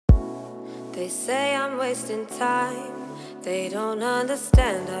They say I'm wasting time. They don't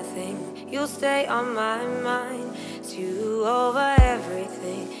understand, I think you'll stay on my mind. It's you over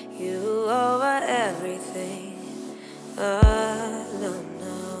everything, you over everything. I don't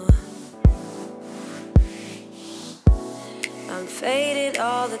know. I'm faded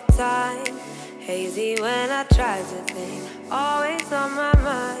all the time, hazy when I try to think. Always on my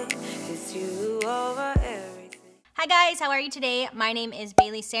mind, it's you over everything. Hi guys, how are you today? My name is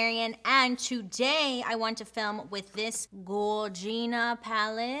Baileysarian, and today I want to film with this Gorgina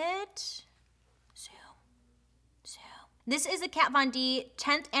palette. This is the Kat Von D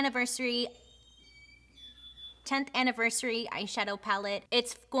 10th anniversary eyeshadow palette.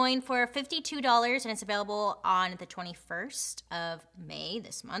 It's going for $52 and it's available on the 21st of May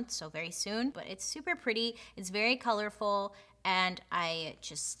this month, so very soon. But it's super pretty, it's very colorful, and I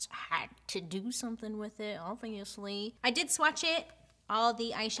just had to do something with it, obviously. I did swatch it, all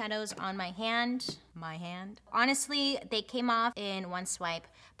the eyeshadows on my hand. Honestly, they came off in one swipe,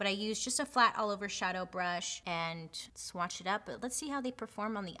 but I used just a flat all over shadow brush and swatched it up. But let's see how they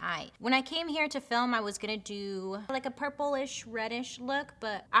perform on the eye. When I came here to film, I was gonna do like a purplish, reddish look,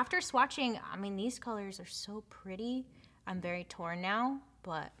 but after swatching, I mean, these colors are so pretty. I'm very torn now,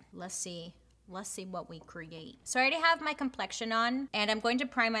 but let's see what we create. So I already have my complexion on, and I'm going to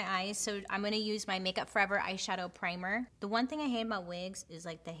prime my eyes, so I'm gonna use my Makeup Forever eyeshadow primer. The one thing I hate about wigs is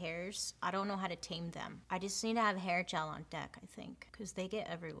like the hairs. I don't know how to tame them. I just need to have hair gel on deck, I think, because they get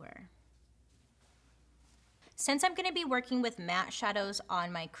everywhere. Since I'm gonna be working with matte shadows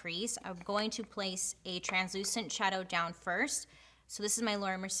on my crease, I'm going to place a translucent shadow down first. So this is my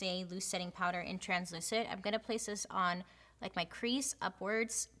Laura Mercier Loose Setting Powder in Translucent. I'm gonna place this on like my crease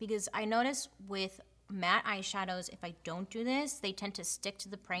upwards, because I notice with matte eyeshadows, if I don't do this, they tend to stick to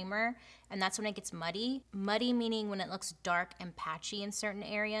the primer, and that's when it gets muddy. Muddy meaning when it looks dark and patchy in certain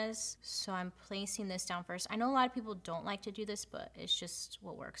areas. So I'm placing this down first. I know a lot of people don't like to do this, but it's just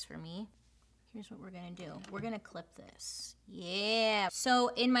what works for me. Here's what we're gonna do. We're gonna clip this. Yeah. So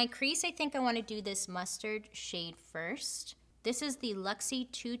in my crease, I think I wanna do this mustard shade first. This is the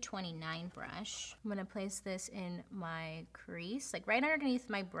Luxie 229 brush. I'm gonna place this in my crease, like right underneath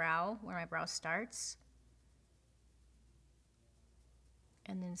my brow, where my brow starts.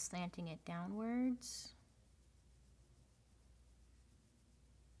 And then slanting it downwards.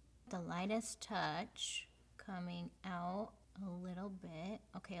 The lightest touch coming out a little bit.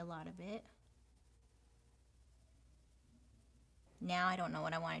 Okay, a lot of it. Now I don't know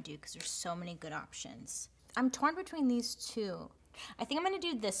what I wanna do because there's so many good options. I'm torn between these two. I think I'm gonna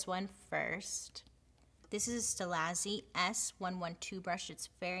do this one first. This is a Stilazzi S112 brush. It's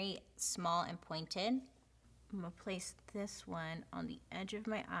very small and pointed. I'm gonna place this one on the edge of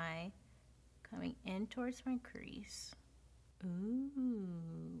my eye, coming in towards my crease.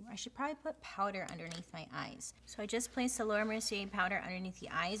 Ooh, I should probably put powder underneath my eyes. So I just placed the Laura Mercier powder underneath the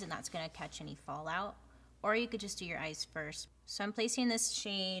eyes, and that's gonna catch any fallout. Or you could just do your eyes first. So I'm placing this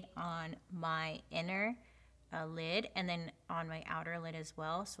shade on my inner lid, and then on my outer lid as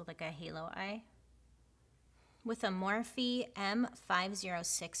well, so like a halo eye. With a Morphe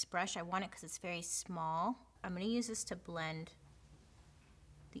M506 brush, I want it because it's very small. I'm gonna use this to blend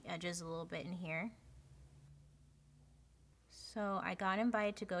the edges a little bit in here. So I got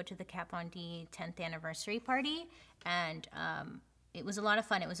invited to go to the Kat Von D 10th anniversary party, and it was a lot of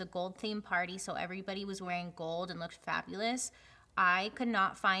fun. It was a gold themed party, so everybody was wearing gold and looked fabulous. I could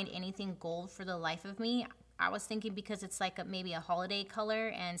not find anything gold for the life of me. I was thinking because it's like maybe a holiday color,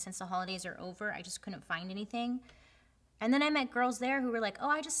 and since the holidays are over, I just couldn't find anything. And then I met girls there who were like, oh,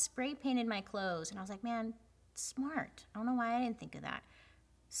 I just spray painted my clothes. And I was like, man, smart. I don't know why I didn't think of that.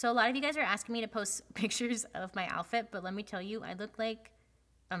 So a lot of you guys are asking me to post pictures of my outfit, but let me tell you, I look like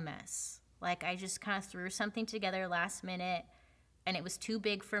a mess. Like I just kind of threw something together last minute, and it was too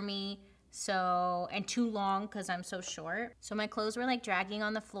big for me. So, and too long because I'm so short. So my clothes were like dragging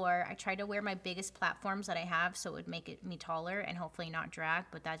on the floor. I tried to wear my biggest platforms that I have so it would make me taller and hopefully not drag,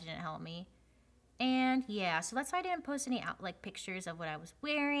 but that didn't help me. And yeah, so that's why I didn't post any like pictures of what I was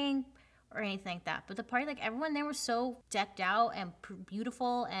wearing or anything like that. But the party, like everyone there was so decked out and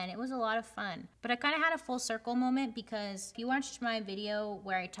beautiful, and it was a lot of fun. But I kind of had a full circle moment, because if you watched my video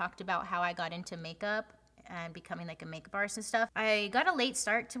where I talked about how I got into makeup and becoming like a makeup artist and stuff, I got a late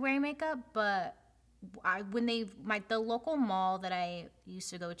start to wearing makeup, but the local mall that I used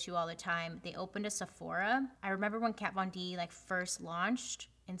to go to all the time, they opened a Sephora. I remember when Kat Von D like first launched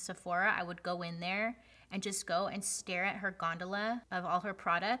in Sephora, I would go in there and just go and stare at her gondola of all her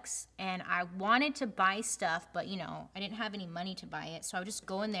products. And I wanted to buy stuff, but you know, I didn't have any money to buy it. So I would just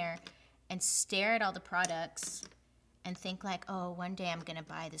go in there and stare at all the products and think like, oh, one day I'm gonna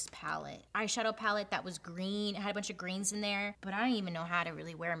buy this palette. Eyeshadow palette that was green. It had a bunch of greens in there, but I didn't even know how to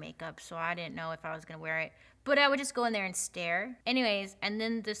really wear makeup, so I didn't know if I was gonna wear it. But I would just go in there and stare. Anyways, and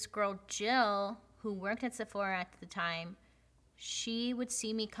then this girl, Jill, who worked at Sephora at the time, she would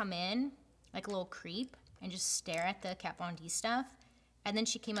see me come in like a little creep and just stare at the Kat Von D stuff. And then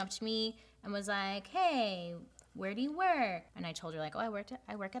she came up to me and was like, hey, where do you work? And I told her like, oh, I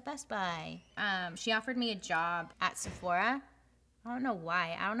work at Best Buy. She offered me a job at Sephora. I don't know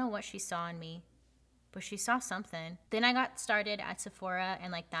why. I don't know what she saw in me, but she saw something. Then I got started at Sephora,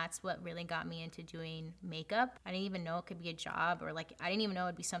 and like that's what really got me into doing makeup. I didn't even know it could be a job, or like I didn't even know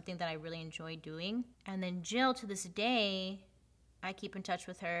it'd be something that I really enjoyed doing. And then Jill, to this day, I keep in touch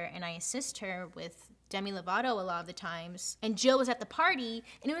with her and I assist her with Demi Lovato a lot of the times. And Jill was at the party,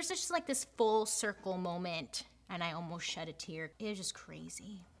 and it was just like this full circle moment, and I almost shed a tear. It was just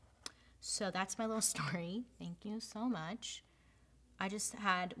crazy. So that's my little story. Thank you so much. I just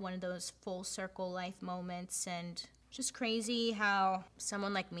had one of those full circle life moments, and just crazy how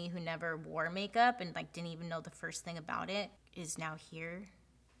someone like me who never wore makeup and like didn't even know the first thing about it is now here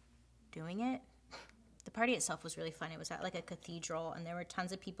doing it. The party itself was really fun. It was at like a cathedral, and there were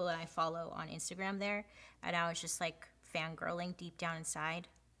tons of people that I follow on Instagram there, and I was just like fangirling deep down inside.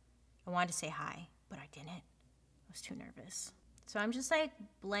 I wanted to say hi, but I didn't. I was too nervous. So I'm just like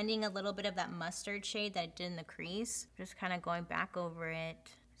blending a little bit of that mustard shade that I did in the crease. Just kind of going back over it,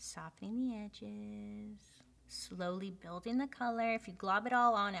 softening the edges, slowly building the color. If you glob it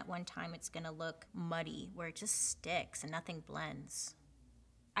all on at one time, it's gonna look muddy, where it just sticks and nothing blends.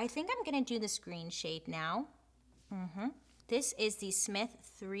 I think I'm gonna do this green shade now. This is the Smith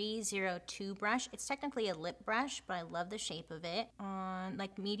 302 brush. It's technically a lip brush, but I love the shape of it. On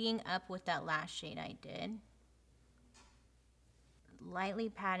like meeting up with that last shade I did. Lightly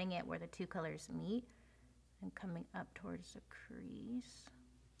patting it where the two colors meet and coming up towards the crease.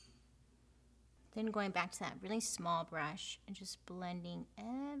 Then going back to that really small brush and just blending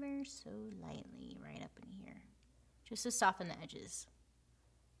ever so lightly right up in here, just to soften the edges.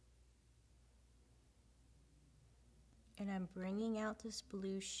 And I'm bringing out this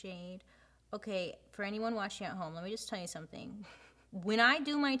blue shade. Okay, for anyone watching at home, let me just tell you something. When I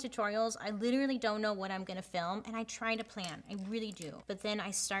do my tutorials, I literally don't know what I'm gonna film, and I try to plan, I really do. But then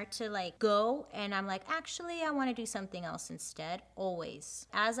I start to like go, and I'm like, actually, I wanna do something else instead, always.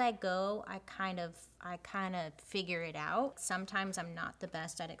 As I go, I kind of figure it out. Sometimes I'm not the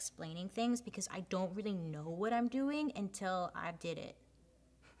best at explaining things because I don't really know what I'm doing until I did it.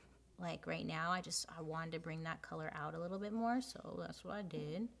 Like right now, I wanted to bring that color out a little bit more, so that's what I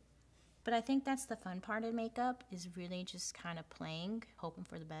did. But I think that's the fun part of makeup, is really just kind of playing, hoping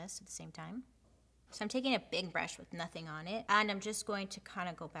for the best at the same time. So I'm taking a big brush with nothing on it, and I'm just going to kind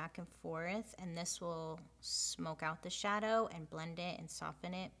of go back and forth, and this will smoke out the shadow and blend it and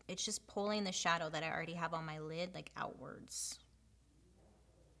soften it. It's just pulling the shadow that I already have on my lid like outwards.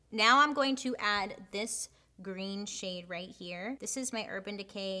 Now I'm going to add this green shade right here. This is my Urban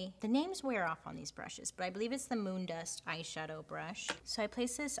Decay. The names wear off on these brushes, but I believe it's the Moon Dust eyeshadow brush. So I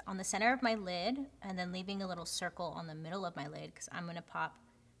place this on the center of my lid and then leaving a little circle on the middle of my lid because I'm gonna pop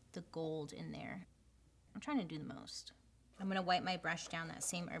the gold in there. I'm trying to do the most. I'm gonna wipe my brush down, that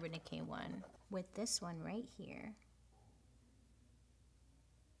same Urban Decay one, with this one right here.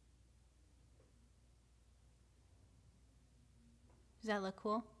 Does that look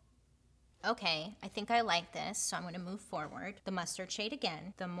cool? Okay, I think I like this, so I'm gonna move forward. The mustard shade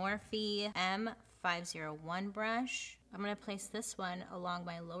again, the Morphe M501 brush. I'm gonna place this one along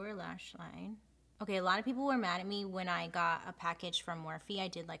my lower lash line. Okay, a lot of people were mad at me when I got a package from Morphe. I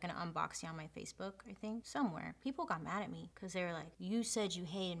did like an unboxing on my Facebook, I think, somewhere. People got mad at me because they were like, you said you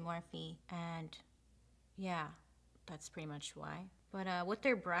hated Morphe, and yeah, that's pretty much why. But with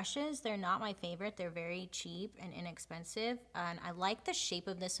their brushes, they're not my favorite. They're very cheap and inexpensive. And I like the shape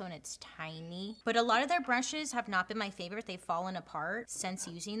of this one. It's tiny. But a lot of their brushes have not been my favorite. They've fallen apart since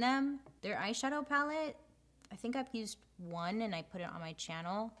using them. Their eyeshadow palette, I think I've used one and I put it on my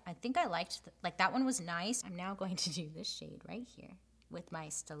channel. I think I liked, like that one was nice. I'm now going to do this shade right here with my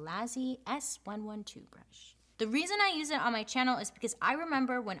Stelazzi S112 brush. The reason I use it on my channel is because I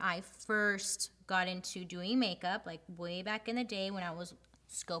remember when I first got into doing makeup, like way back in the day when I was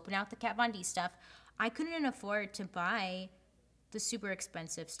scoping out the Kat Von D stuff, I couldn't afford to buy the super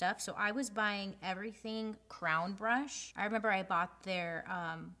expensive stuff. So I was buying everything crown brush. I remember I bought their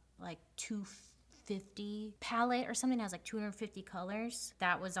like 250 palette or something that has like 250 colors.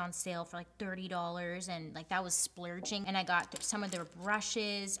 That was on sale for like $30, and like that was splurging. And I got some of their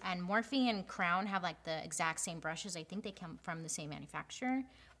brushes, and Morphe and Crown have like the exact same brushes. I think they come from the same manufacturer.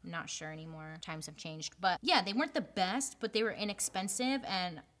 Not sure anymore. Times have changed. But yeah, they weren't the best, but they were inexpensive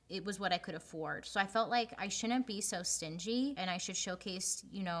and it was what I could afford. So I felt like I shouldn't be so stingy and I should showcase,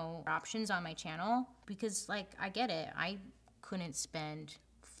 you know, options on my channel because like I get it. I couldn't spend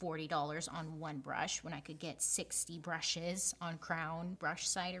 $40 on one brush when I could get 60 brushes on Crown brush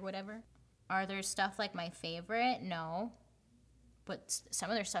site or whatever. Are there stuff like my favorite? No. But some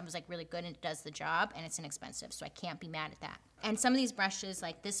of their stuff is like really good and it does the job and it's inexpensive, so I can't be mad at that. And some of these brushes,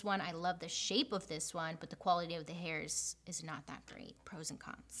 like this one, I love the shape of this one, but the quality of the hairs is not that great. Pros and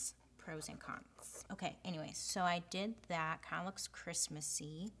cons. Pros and cons. Okay, anyway, so I did that. Kind of looks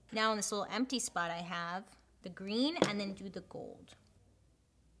Christmassy. Now in this little empty spot I have the green and then do the gold.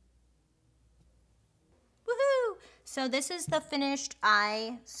 Woohoo! So this is the finished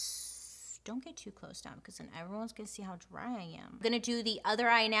eye. Don't get too close down because then everyone's gonna see how dry I am. I'm gonna do the other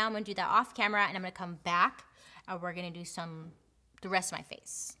eye now. I'm gonna do that off camera and I'm gonna come back and we're gonna do the rest of my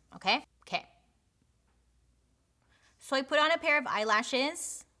face, okay? Okay. So I put on a pair of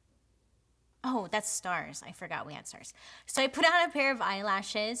eyelashes. Oh, that's stars. I forgot we had stars. So I put on a pair of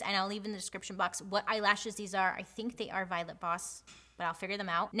eyelashes and I'll leave in the description box what eyelashes these are. I think they are Violet Boss, but I'll figure them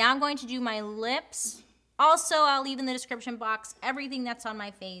out. Now I'm going to do my lips. Also, I'll leave in the description box everything that's on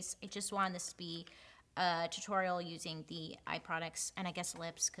my face. I just wanted this to be a tutorial using the eye products and I guess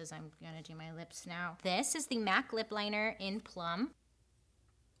lips because I'm gonna do my lips now. This is the MAC lip liner in Plum.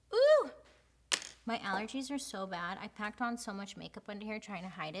 Ooh! My allergies are so bad. I packed on so much makeup under here trying to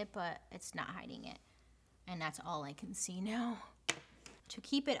hide it, but it's not hiding it. And that's all I can see now. To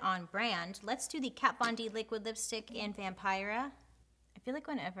keep it on brand, let's do the Kat Von D liquid lipstick in Vampira. I feel like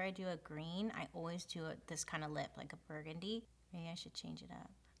whenever I do a green, I always do this kind of lip, like a burgundy. Maybe I should change it up.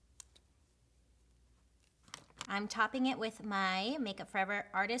 I'm topping it with my Makeup Forever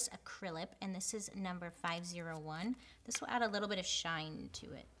Artist Acrylic, and this is number 501. This will add a little bit of shine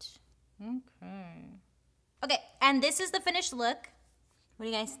to it. Okay, and this is the finished look. What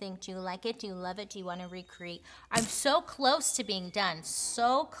do you guys think? Do you like it? Do you love it? Do you want to recreate? I'm so close to being done.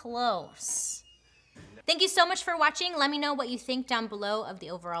 So close. Thank you so much for watching. Let me know what you think down below of the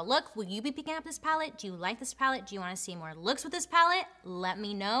overall look. Will you be picking up this palette? Do you like this palette? Do you want to see more looks with this palette? Let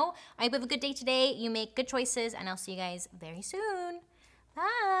me know. I hope you have a good day today. You make good choices, and I'll see you guys very soon.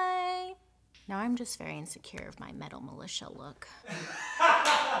 Bye. Now I'm just very insecure of my Metal Militia look.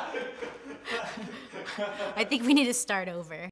 I think we need to start over.